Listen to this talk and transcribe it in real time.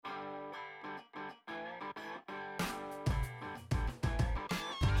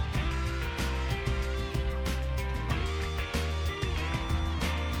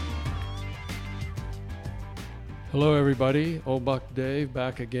Hello, everybody. Old Buck Dave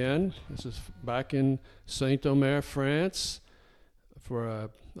back again. This is back in Saint-Omer, France, for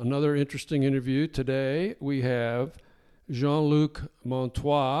another interesting interview. Today we have Jean-Luc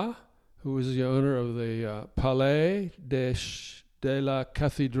Montois, who is the owner of the Palais de la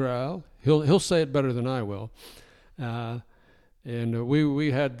Cathédrale. He'll say it better than I will. And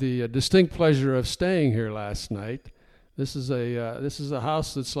we had the distinct pleasure of staying here last night. This is a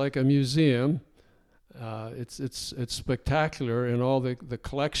house that's like a museum. It's spectacular in all the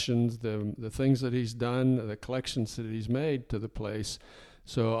collections, the things that he's done, the collections that he's made to the place.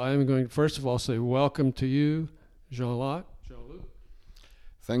 So I'm going to first of all say welcome to you, Jean-Luc.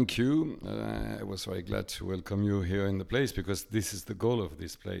 Thank you. I was very glad to welcome you here in the place because this is the goal of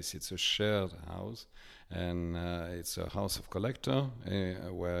this place. It's a shared house, and it's a house of collector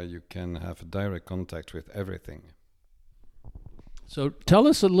where you can have direct contact with everything. So tell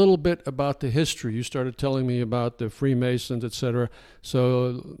us a little bit about the history. You started telling me about the Freemasons, etc.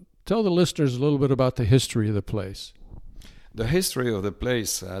 So tell the listeners a little bit about the history of the place. The history of the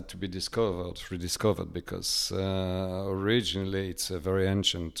place had to be rediscovered, because originally it's a very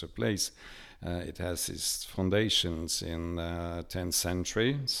ancient place. It has its foundations in the 10th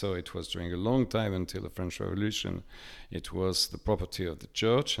century, so it was during a long time until the French Revolution. It was the property of the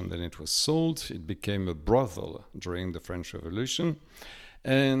church, and then it was sold. It became a brothel during the French Revolution.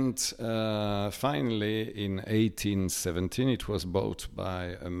 And finally, in 1817, it was bought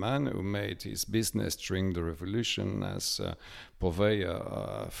by a man who made his business during the revolution as a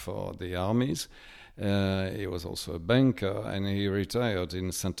purveyor for the armies. He was also a banker, and he retired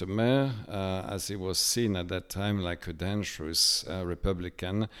in Saint-Omer as he was seen at that time like a dangerous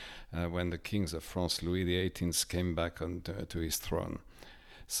Republican when the kings of France, Louis XVIII, came back to his throne.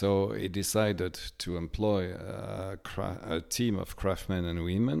 So he decided to employ a team of craftsmen and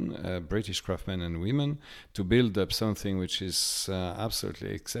women, British craftsmen and women, to build up something which is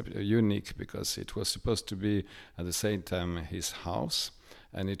absolutely unique, because it was supposed to be at the same time his house,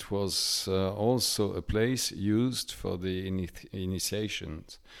 and it was also a place used for the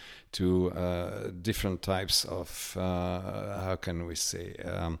initiations to different types of, how can we say,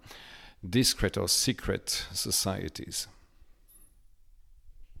 discreet or secret societies.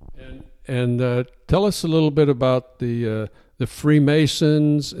 And tell us a little bit about the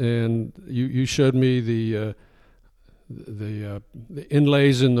Freemasons, and you showed me the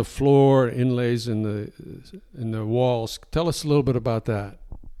inlays in the floor, inlays in the walls. Tell us a little bit about that.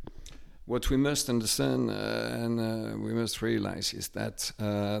 What we must understand and we must realize is that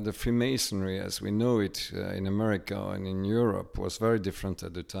the Freemasonry, as we know it in America and in Europe, was very different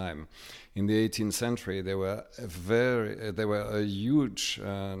at the time. In the 18th century, there were a huge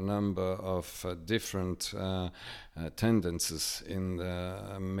number of different tendencies in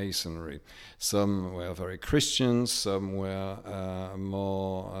the Masonry. Some were very Christian, some were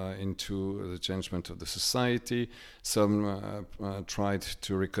more into the changement of the society, some tried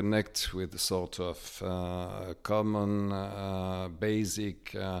to reconnect with a sort of common,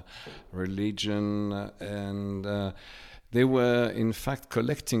 basic religion, and they were, in fact,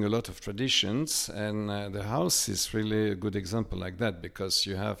 collecting a lot of traditions, and the house is really a good example like that, because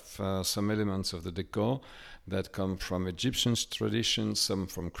you have some elements of the decor that come from Egyptian traditions, some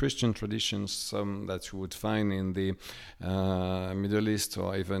from Christian traditions, some that you would find in the Middle East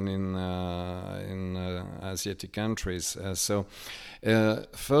or even in Asiatic countries.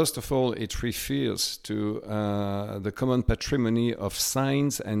 First of all, it refers to the common patrimony of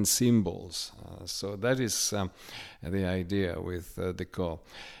signs and symbols. So that is the idea with decor.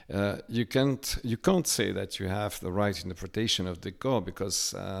 You can't say that you have the right interpretation of decor,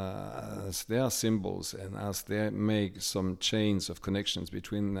 because as they are symbols and as they make some chains of connections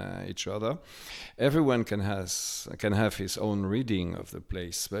between each other, everyone can have his own reading of the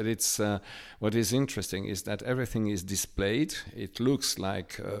place. But it's what is interesting is that everything is displayed. It looks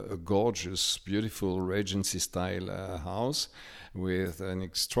like a gorgeous, beautiful Regency-style house with an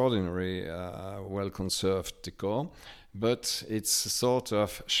extraordinary, well-conserved decor. But it's a sort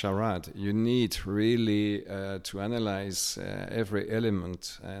of charade. You need really to analyze every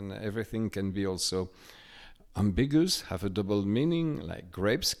element, and everything can be also ambiguous, have a double meaning. Like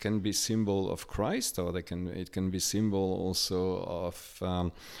grapes can be symbol of Christ, or it can be symbol also of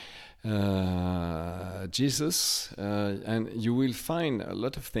Jesus, and you will find a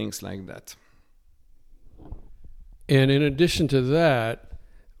lot of things like that. And in addition to that,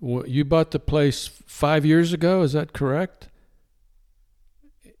 you bought the place 5 years ago, is that correct?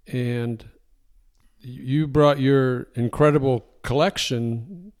 And you brought your incredible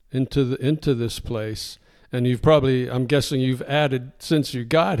collection into this place, and I'm guessing you've added since you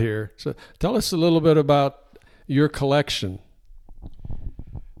got here. So tell us a little bit about your collection?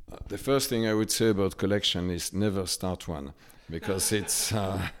 The first thing I would say about collection is never start one, because it's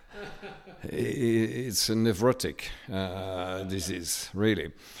it's a nevrotic disease,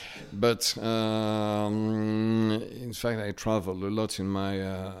 really. But in fact, I traveled a lot in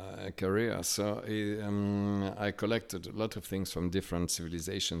my career, so I collected a lot of things from different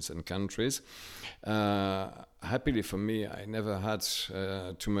civilizations and countries. Happily for me, I never had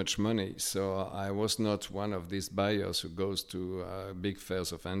too much money, so I was not one of these buyers who goes to big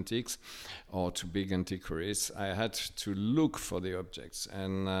fairs of antiques or to big antiquaries. I had to look for the objects,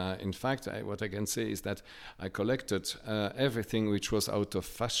 and in fact, what I can say is that I collected everything which was out of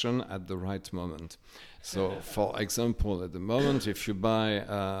fashion at the right moment. So, for example, at the moment, if you buy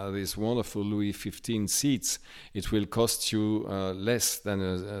these wonderful Louis XV seats, it will cost you less than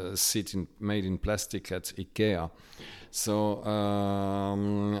a seat made in plastic at IKEA. So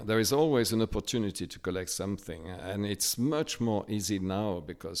there is always an opportunity to collect something, and it's much more easy now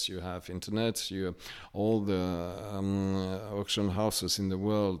because you have internet. All the auction houses in the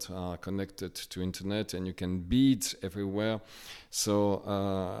world are connected to internet, and you can bid everywhere. So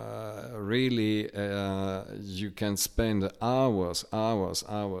really, you can spend hours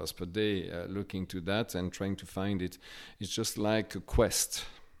per day looking to that and trying to find it. It's just like a quest.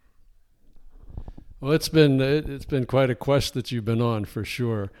 Well, it's been quite a quest that you've been on, for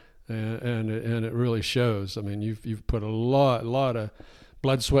sure, and it really shows. I mean, you've put a lot of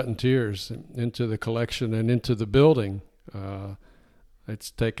blood, sweat, and tears into the collection and into the building.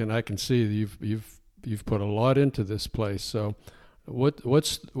 It's taken. I can see you've put a lot into this place. So, what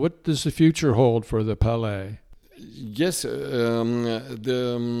does the future hold for the Palais? Yes, the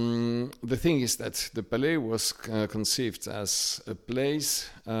thing is that the Palais was conceived as a place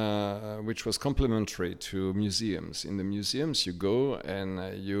which was complementary to museums. In the museums you go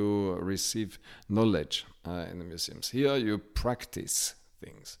and you receive knowledge in the museums. Here you practice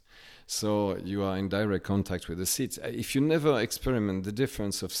things. So you are in direct contact with the seats. If you never experiment the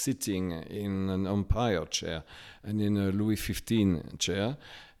difference of sitting in an Empire chair and in a Louis XV chair,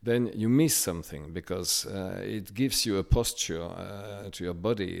 then you miss something, because it gives you a posture to your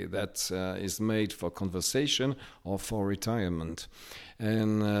body that is made for conversation or for retirement.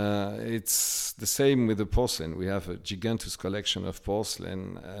 And it's the same with the porcelain. We have a gigantic collection of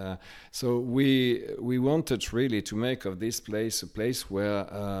porcelain. So we wanted really to make of this place a place where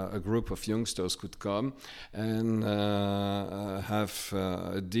a group of youngsters could come and have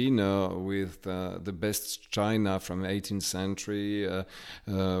a dinner with the best china from 18th century,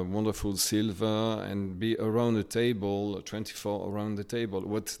 wonderful silver, and be around the table, 24 around the table,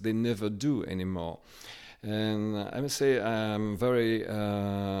 what they never do anymore. And I must say I'm very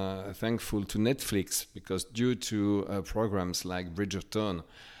thankful to Netflix, because due to programs like Bridgerton,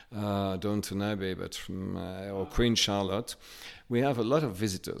 Downton Abbey, or Queen Charlotte, we have a lot of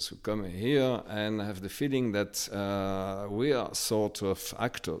visitors who come here and have the feeling that we are sort of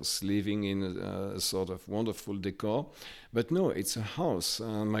actors living in a sort of wonderful decor. But no, it's a house.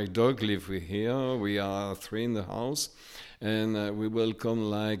 My dog lives here. We are 3 in the house. And we welcome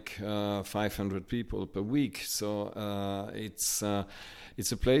like 500 people per week. So it's a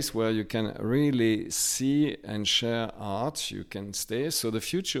place where you can really see and share art. You can stay. So the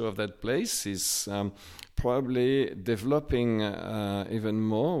future of that place is probably developing even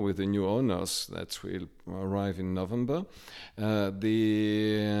more with the new owners that will arrive in November.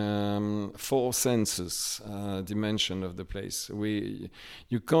 The 4 senses dimension of the place.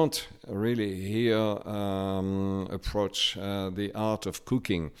 You can't really here approach the art of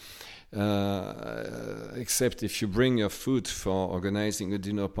cooking, except if you bring your food for organizing a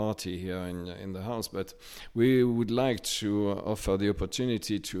dinner party here in the house. But we would like to offer the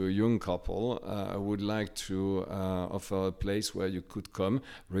opportunity to a young couple who would like to offer a place where you could come,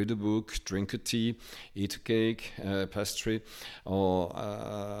 read a book, drink a tea, eat a cake, pastry, or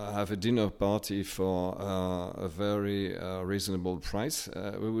have a dinner party for a very reasonable price.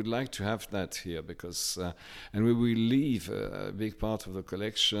 We would like to have that here, because and we will leave a big part of the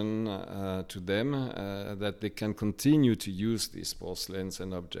collection to them, that they can continue to use these porcelains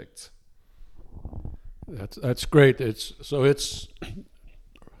and objects. That's great. It's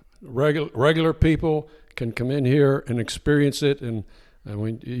regular people can come in here and experience it, and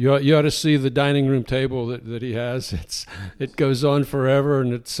you ought to see the dining room table that he has. It goes on forever,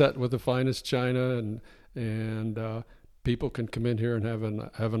 and it's set with the finest china, and people can come in here and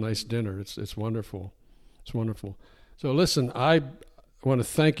have a nice dinner. It's wonderful. It's wonderful. So listen, I want to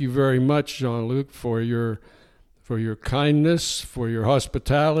thank you very much, Jean-Luc, for your kindness, for your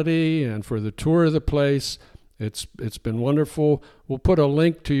hospitality, and for the tour of the place. It's been wonderful. We'll put a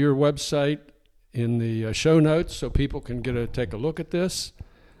link to your website in the show notes so people can take a look at this.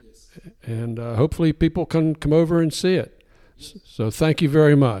 Yes. And hopefully people can come over and see it. Yes. So thank you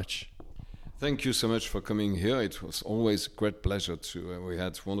very much. Thank you so much for coming here. It was always a great pleasure we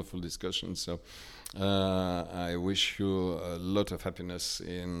had wonderful discussions. So I wish you a lot of happiness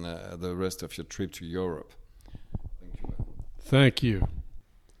in the rest of your trip to Europe. Thank you. Thank you.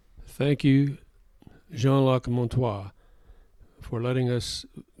 Thank you, Jean-Luc Montois, for letting us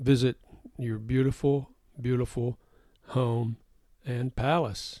visit your beautiful, beautiful home and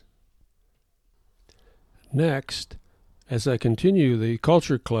palace. Next, as I continue the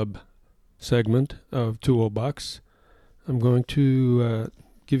Culture Club segment of Toolbox, I'm going to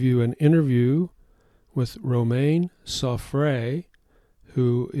give you an interview with Romain Saffre,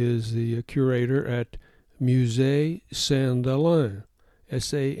 who is the curator at Musée Saint-Delin,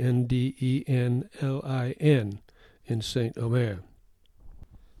 Sandenlin, in Saint-Omer.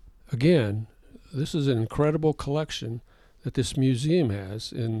 Again, this is an incredible collection that this museum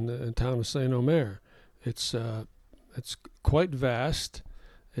has in the town of Saint-Omer. It's quite vast,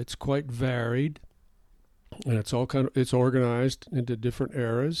 it's quite varied, and it's organized into different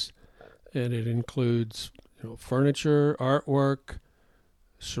eras, and it includes furniture, artwork,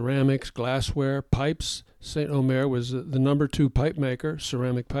 ceramics, glassware, pipes. Saint-Omer was the number 2 pipe maker,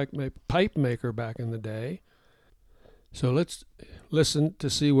 ceramic pipe maker back in the day. So let's listen to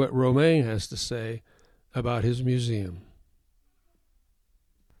see what Romain has to say about his museum.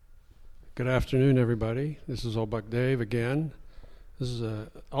 Good afternoon, everybody. This is Old Buck Dave again. This is an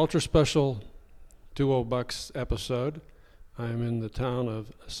ultra special 2 Old Bucks episode. I'm in the town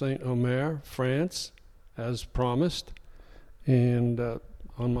of Saint-Omer, France, as promised. And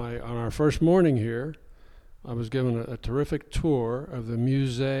on our first morning here, I was given a terrific tour of the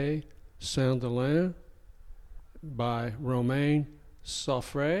Musée Saint-Delin by Romain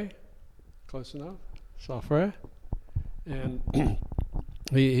Saffre. Close enough? Saffre. And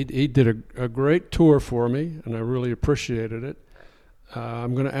he did a great tour for me, and I really appreciated it.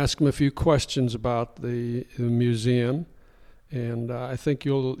 I'm going to ask him a few questions about the museum, and I think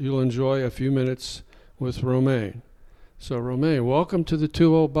you'll enjoy a few minutes with Romain. So, Romain, welcome to the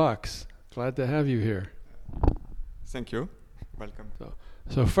 2 Old Bucks. Glad to have you here. Thank you. Welcome.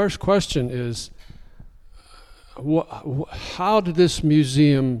 So first question is, how did this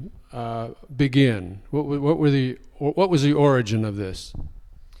museum begin? What was the origin of this?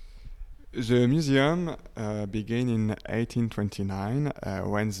 The museum began in 1829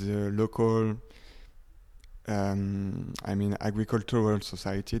 when the local agricultural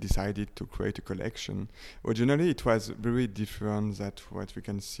society decided to create a collection. Originally, it was very different than what we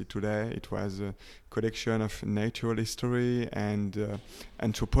can see today. It was a collection of natural history and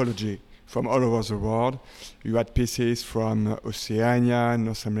anthropology from all over the world. You had pieces from Oceania,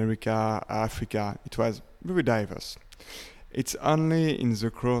 North America, Africa. It was very diverse. It's only in the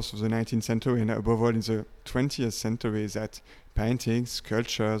course of the 19th century and above all in the 20th century that paintings,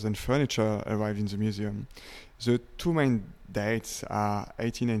 sculptures and furniture arrived in the museum. The 2 main dates are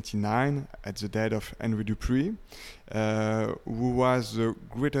 1899 at the death of Henri Dupuy, who was the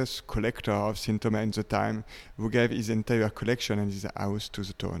greatest collector of Saint-Omer in the time, who gave his entire collection and his house to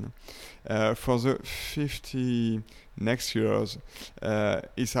the town. For the 50 next years,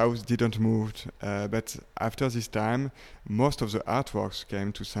 his house didn't move, but after this time, most of the artworks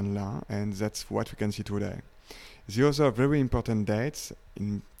came to Saint-Delin, and that's what we can see today. The other very important dates,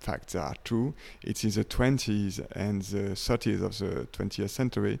 in fact there are 2, it's in the 20s and the 30s of the 20th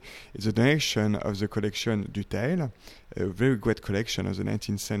century, is the donation of the collection Dutheil, a very great collection of the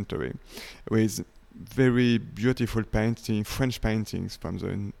 19th century, with very beautiful French paintings from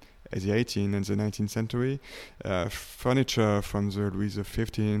the 18th and the 19th century, furniture from the Louis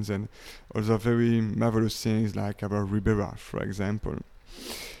XV, and other very marvelous things like our Ribera, for example.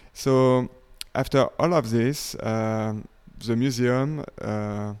 So, after all of this, the museum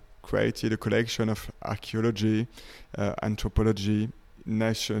created a collection of archaeology, anthropology,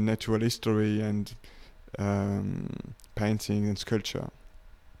 natural history, and painting and sculpture.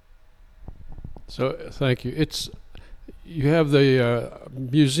 So, thank you. You have the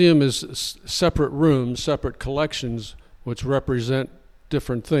museum is separate rooms, separate collections, which represent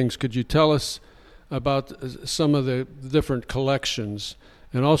different things. Could you tell us about some of the different collections,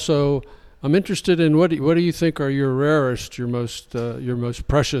 and also? I'm interested in what do you think are your rarest, your most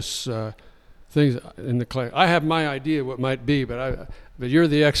precious things in the collection? I have my idea what might be, but you're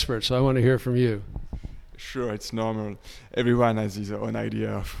the expert, so I want to hear from you. Sure, it's normal. Everyone has his own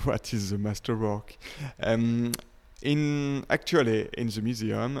idea of what is the masterwork. In the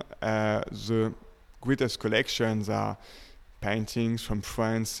museum, the greatest collections are paintings from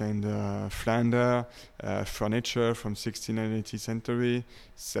France and Flanders, furniture from 16th and 18th century,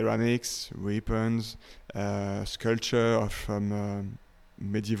 ceramics, weapons, sculpture from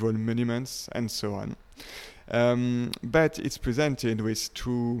medieval monuments, and so on. But it's presented with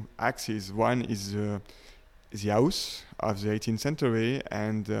two axes. One is the house of the 18th century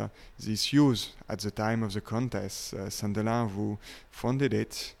and this use at the time of the contest, Sunderland who founded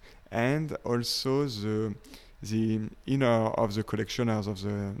it, and also the inner of the collectioners of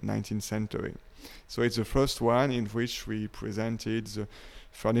the 19th century. So it's the first one in which we presented the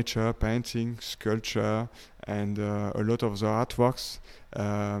furniture, painting, sculpture, and a lot of the artworks.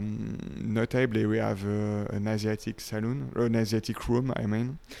 Notably, we have an Asiatic salon, an Asiatic room, I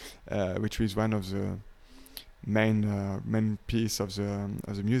mean, which is one of the main piece of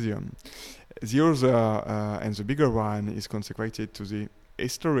the museum. The other and the bigger one is consecrated to the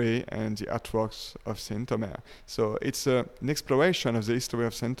history and the artworks of Saint Omer. So it's an exploration of the history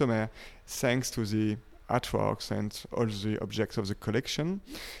of Saint Omer thanks to the artworks and all the objects of the collection.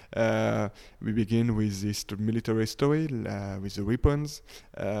 We begin with this military history, with the weapons,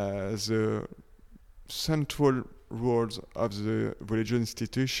 the central roles of the religious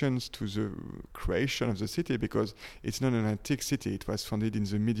institutions to the creation of the city, because it's not an antique city. It was founded in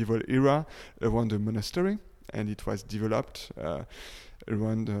the medieval era around a monastery, and it was developed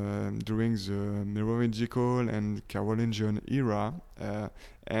around during the Merovingian and Carolingian era,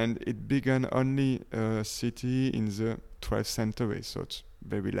 and it began only a city in the 12th century, so it's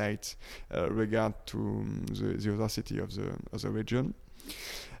very late regard to the other city of the region.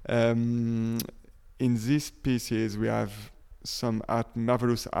 In these pieces we have some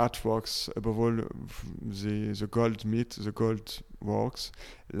marvelous artworks, above all the gold works,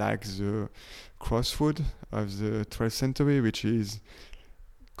 like the crosswood of the 12th century, which is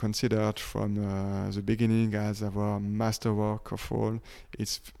considered from the beginning as our masterwork of all.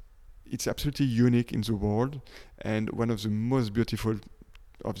 It's absolutely unique in the world, and one of the most beautiful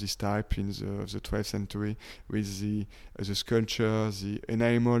of this type in the 12th century, with the sculpture, the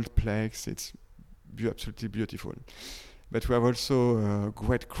enameled plaques. It's absolutely beautiful. But we have also a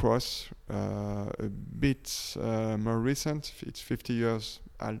great cross, a bit more recent. It's 50 years.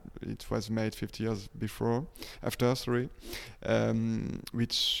 It was made 50 years after,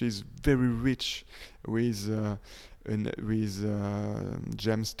 which is very rich with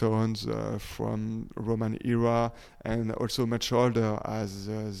gemstones from Roman era, and also much older as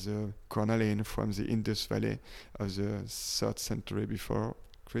the cornelian from the Indus Valley of the 3rd century before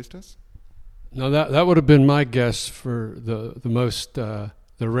Christus. Now that would have been my guess for the most the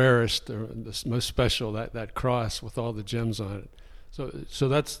rarest or the most special, that cross with all the gems on it. So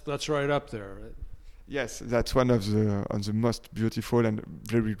that's right up there. Right? Yes, that's one of the most beautiful and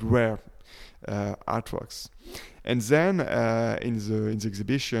very rare artworks. And then in the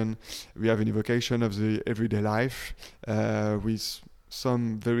exhibition we have an evocation of the everyday life with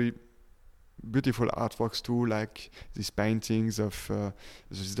some very beautiful artworks too, like these paintings of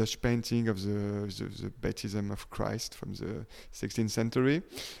this Dutch painting of the baptism of Christ from the 16th century.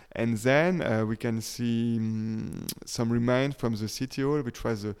 And then we can see some remains from the city hall, which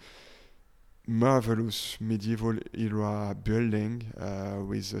was a marvelous medieval era building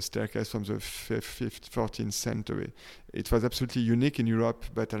with a staircase from the 14th century. It was absolutely unique in Europe,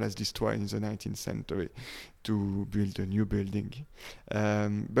 but it was destroyed in the 19th century to build a new building.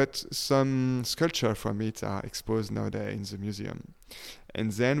 But some sculpture from it are exposed nowadays in the museum.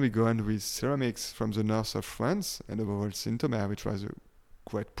 And then we go on with ceramics from the north of France, and above all Saint Omer, which was a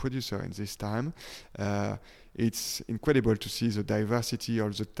great producer in this time. It's incredible to see the diversity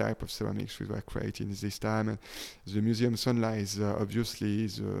of the type of ceramics we were creating in this time. And the Museum Sunlight is obviously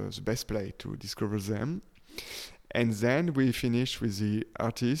the best place to discover them. And then we finish with the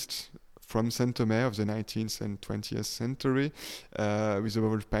artists from Saint Omer of the 19th and 20th century with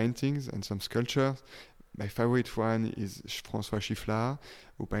above all paintings and some sculptures. My favorite one is François Chifflard,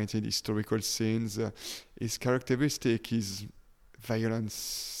 who painted historical scenes. His characteristic is violent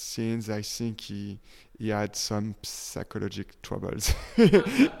scenes. I think he had some psychological troubles in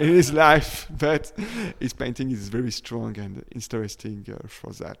his life, but his painting is very strong and interesting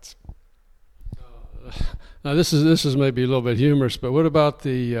for that. Now this is maybe a little bit humorous, but what about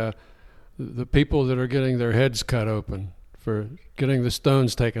the people that are getting their heads cut open for getting the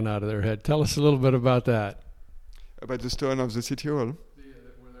stones taken out of their head? Tell us a little bit about that. About the stone of the city hall? Where they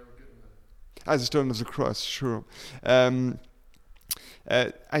were getting that. The stone of the cross, sure. As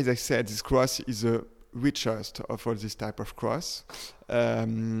I said, this cross is a richest of all this type of cross.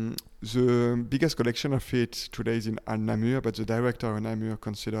 The biggest collection of it today is in Al-Namur, but the director of Namur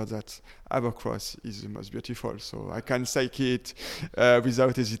considers that our cross is the most beautiful. So I can take it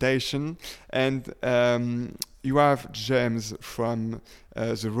without hesitation. And you have gems from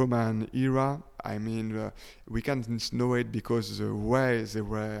the Roman era. I mean, we can know it because the way they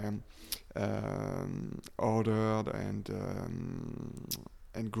were ordered and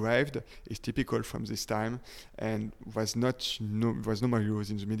engraved is typical from this time and was normally used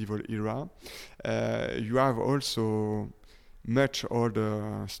in the medieval era. You have also much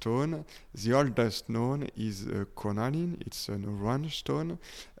older stone. The oldest known is cornalline. It's an orange stone,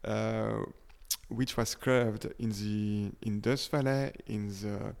 which was carved in the Indus Valley in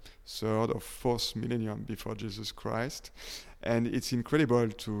the 3rd or 4th millennium before Jesus Christ. And it's incredible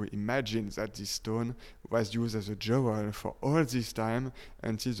to imagine that this stone was used as a jewel for all this time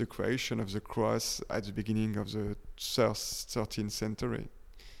until the creation of the cross at the beginning of the 13th century.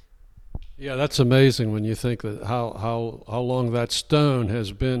 Yeah, that's amazing when you think that how long that stone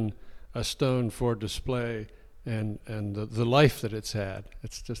has been a stone for display and the life that it's had.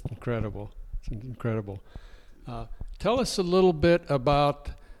 It's just incredible. It's incredible. Tell us a little bit about,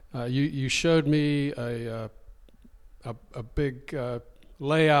 you showed me a big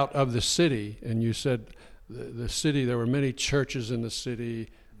layout of the city, and you said the city, there were many churches in the city,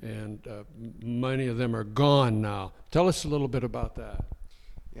 and many of them are gone now. Tell us a little bit about that.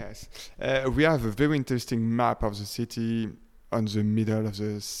 Yes. We have a very interesting map of the city on the middle of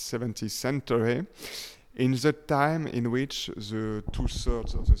the 17th century. In the time in which the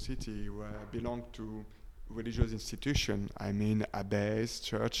 2/3 of the city belonged to religious institutions, I mean abbeys,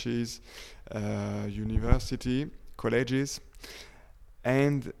 churches, university, colleges,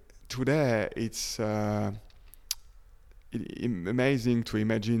 and today it's amazing to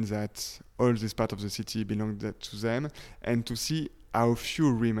imagine that all this part of the city belonged to them, and to see how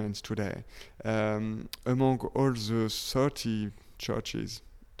few remains today. Among all the 30 churches,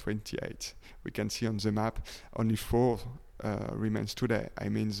 28, we can see on the map, only 4 remains today. I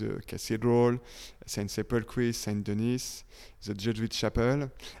mean the cathedral, Saint Sepulchre, Saint Denis, the Jesuit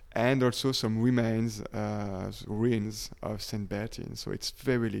chapel, and also some ruins of Saint Bertin. So it's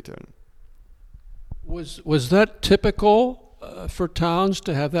very little. Was that typical for towns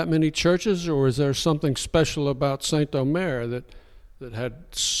to have that many churches, or is there something special about Saint Omer that had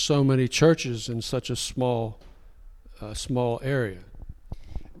so many churches in such a small area?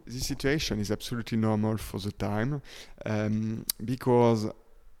 This situation is absolutely normal for the time, because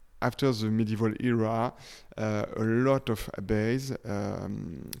after the medieval era, a lot of abbeys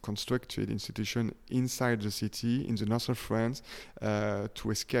constructed institutions inside the city in the north of France to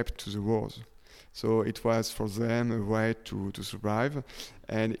escape to the wars. So it was for them a way to survive.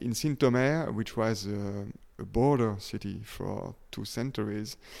 And in Saint-Omer, which was a border city for 2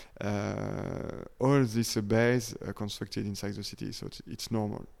 centuries, all these abbeys are constructed inside the city, so it's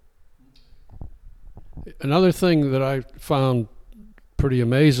normal. Another thing that I found pretty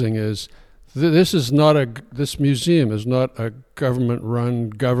amazing is this museum is not a government-run,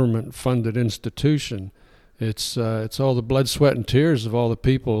 government-funded institution. It's all the blood, sweat, and tears of all the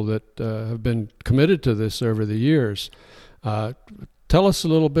people that have been committed to this over the years. Tell us a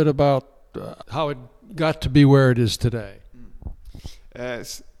little bit about how it got to be where it is today.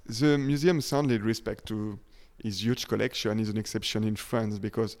 The museum certainly respect to his huge collection is an exception in France,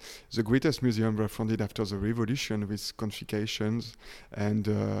 because the greatest museums were founded after the revolution with confiscations and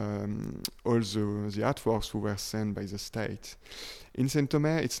all the artworks were sent by the state. In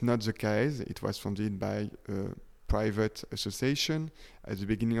Saint-Omer, it's not the case. It was founded by a private association at the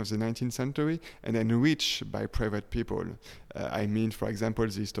beginning of the 19th century and enriched by private people. I mean, for example,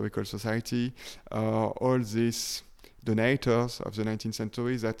 the Historical Society, all these donators of the 19th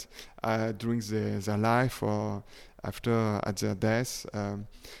century that during their life or after at their death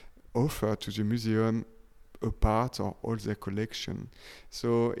offer to the museum a part or all their collection.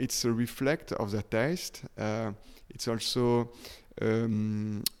 So it's a reflect of their taste. It's also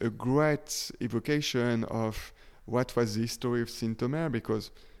a great evocation of what was the history of Saint-Omer, because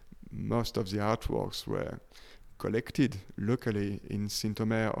most of the artworks were collected locally in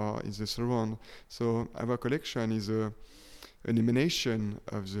Saint-Omer or in the surround. So our collection is an emanation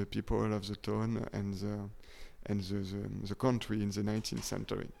of the people of the town and the country in the 19th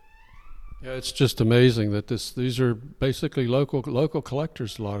century. Yeah, it's just amazing that these are basically local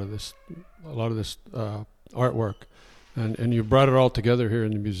collectors. A lot of this artwork, and you brought it all together here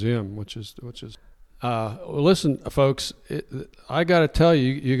in the museum, which is. Well, listen, folks, I got to tell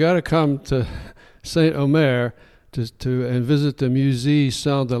you, you got to come to Saint Omer to and visit the Musée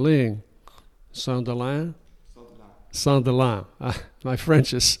Saint-Denis. Saint-Delin? Saint-Delin. My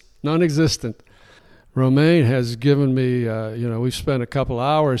French is non-existent. Romain has given me, we've spent a couple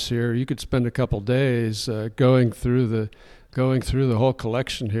hours here. You could spend a couple days going through the whole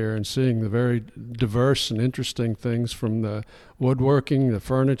collection here and seeing the very diverse and interesting things, from the woodworking, the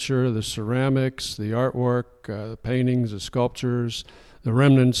furniture, the ceramics, the artwork, the paintings, the sculptures, the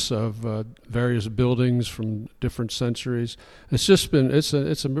remnants of various buildings from different centuries. It's just been, it's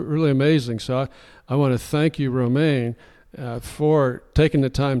really amazing. So I want to thank you, Romain, for taking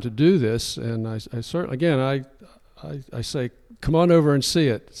the time to do this. And I certainly, again, I say, come on over and see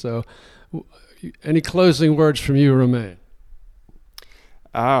it. So any closing words from you, Romain?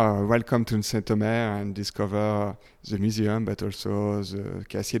 Welcome to Saint-Omer and discover the museum, but also the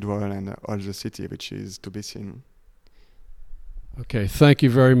cathedral and all the city, which is to be seen. Okay, thank you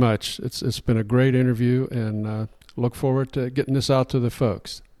very much. It's been a great interview, and look forward to getting this out to the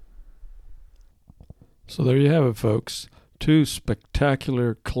folks. So there you have it, folks. 2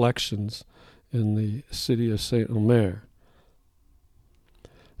 spectacular collections in the city of Saint-Omer.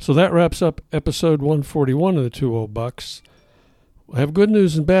 So that wraps up episode 141 of the Two Old Bucks. I have good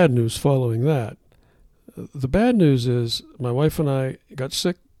news and bad news following that. The bad news is my wife and I got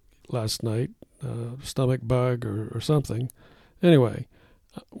sick last night, stomach bug or something. Anyway,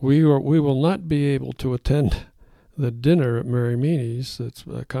 we will not be able to attend the dinner at Mary Meany's. That's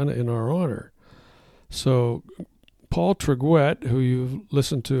kind of in our honor. So Paul Triguet, who you've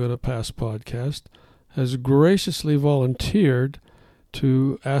listened to in a past podcast, has graciously volunteered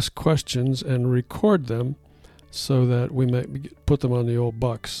to ask questions and record them so that we may put them on the Old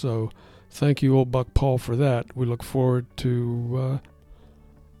Bucks. So thank you, Old Buck Paul, for that. We look forward to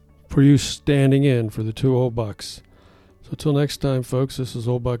for you standing in for the Two Old Bucks. So till next time, folks, this is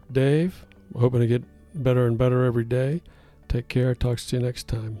Old Buck Dave. We're hoping to get better and better every day. Take care. Talk to you next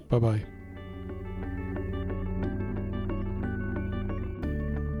time. Bye-bye.